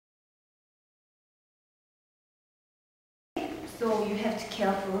So you have to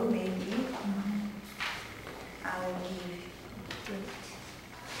careful, maybe. I will give it.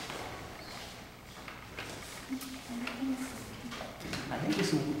 I think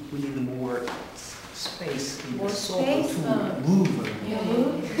we need more space in More the sofa space? to move.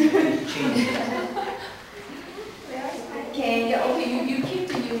 Change it. Okay, you keep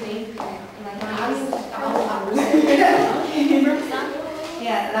the unique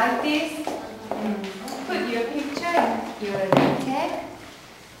yeah, like this. Put your picture, your tag.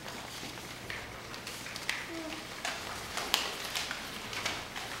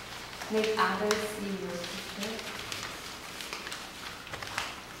 Let others see your picture.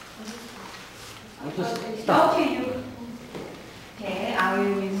 Stop. Okay, okay, I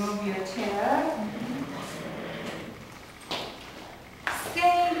will remove your chair.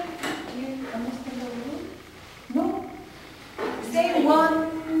 Say, you understand the rule? No? Say one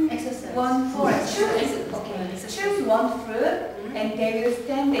fruit. Choose one fruit, and they will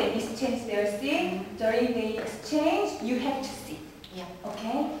stand and exchange their seat. During the exchange, you have to sit. Yeah.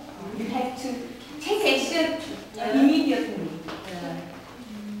 Okay? You have to take action immediately.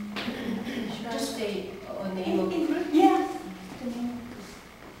 Should I say a name of fruit? Yeah.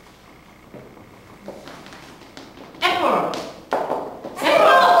 Apple. Apple.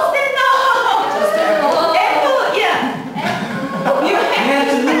 Stand up. Apple. Yeah. You have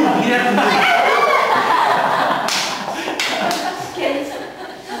to move. You have to move. Okay.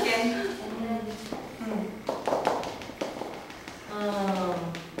 Okay.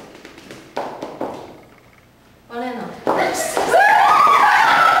 Banana.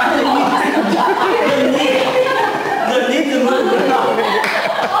 You need to move now.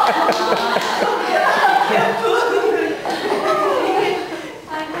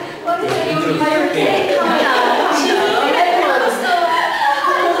 What is your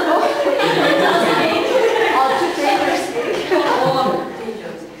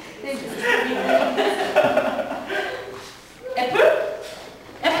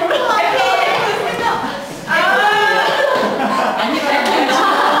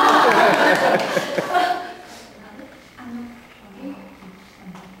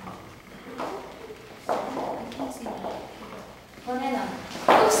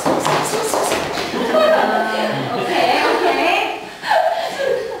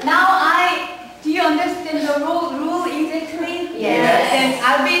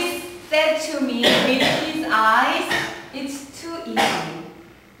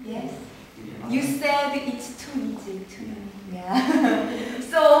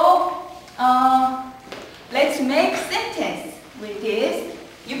let's make sentence with this.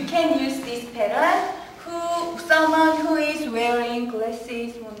 You can use this pattern. Someone who is wearing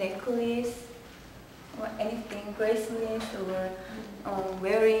glasses or necklace or anything, bracelets, or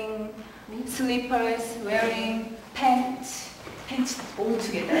wearing slippers, wearing pants all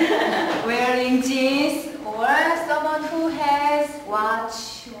together, wearing jeans, or someone who has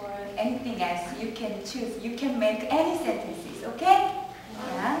watch or anything else. You can choose. You can make any sentences. Okay?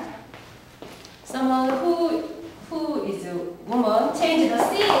 Yeah. Someone who is a woman change the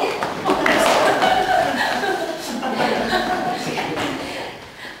seat.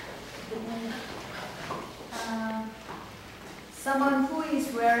 Someone who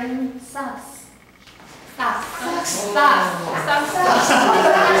is wearing socks. Socks.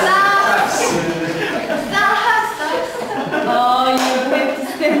 Oh, you have to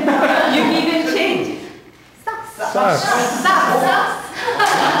stand. You didn't change. Socks.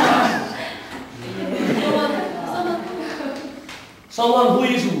 Someone who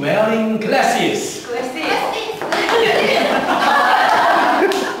is wearing glasses.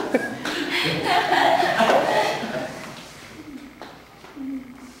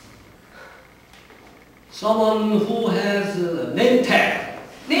 Someone who has a name tag.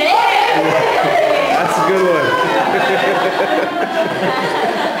 That's a good one.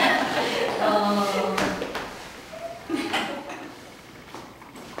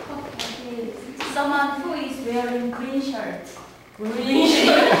 Someone who is wearing green shirt. Green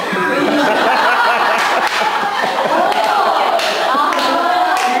shirt.